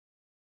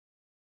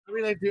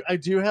I mean, I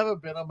do have a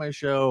bit on my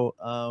show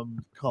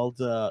called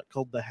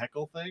the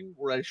Heckle thing,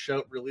 where I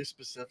shout really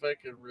specific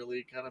and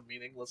really kind of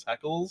meaningless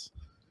heckles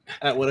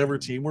at whatever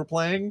team we're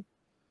playing.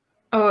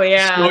 Oh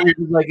yeah. So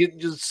you're like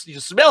you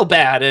smell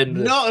bad, and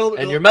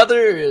your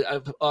mother.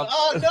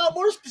 No,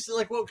 more specific.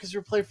 Like, well, because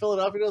you're playing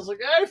Philadelphia, I was like,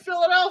 "Hey,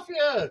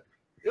 Philadelphia,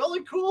 the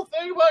only cool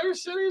thing about your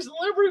city is the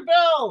Liberty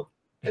Bell,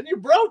 and you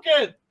broke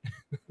it.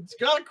 It's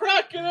got a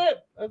crack in it.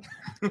 I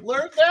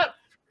learned that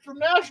from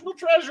National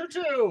Treasure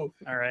too."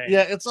 All right.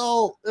 Yeah, it's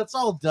all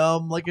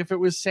dumb. Like if it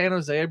was San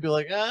Jose, I'd be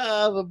like,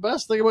 the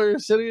best thing about your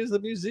city is the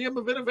Museum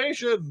of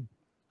Innovation.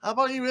 How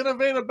about you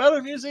innovate a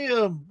better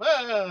museum?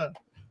 I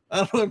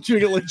don't know, I'm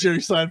doing it like Jerry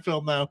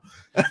Seinfeld now.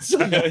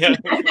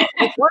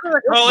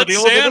 Well,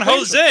 it's San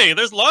Jose.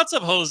 There's lots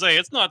of Jose.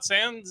 It's not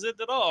San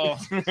Zit at all.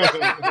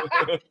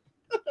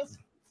 It's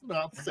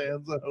not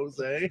San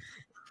Jose.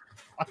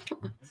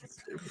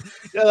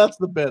 Yeah, that's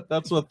the bit.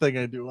 That's one thing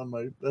I do on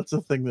my. That's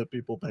a thing that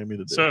people pay me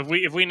to do. So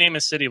if we name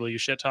a city, will you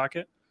shit talk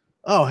it?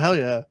 Oh hell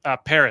yeah!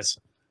 Paris.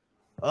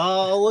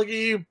 Oh, look at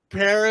you,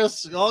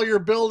 Paris! All your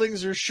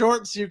buildings are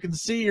short, so you can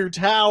see your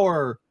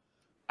tower.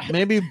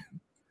 Maybe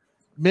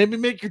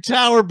make your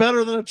tower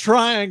better than a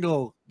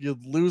triangle, you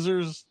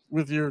losers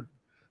with your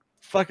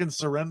fucking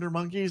surrender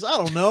monkeys. I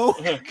don't know.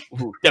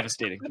 Ooh,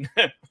 devastating.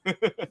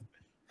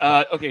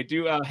 Okay,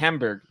 do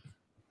Hamburg.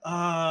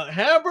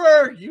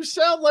 Hamburg, you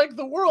sound like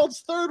the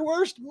world's third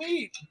worst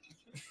meat.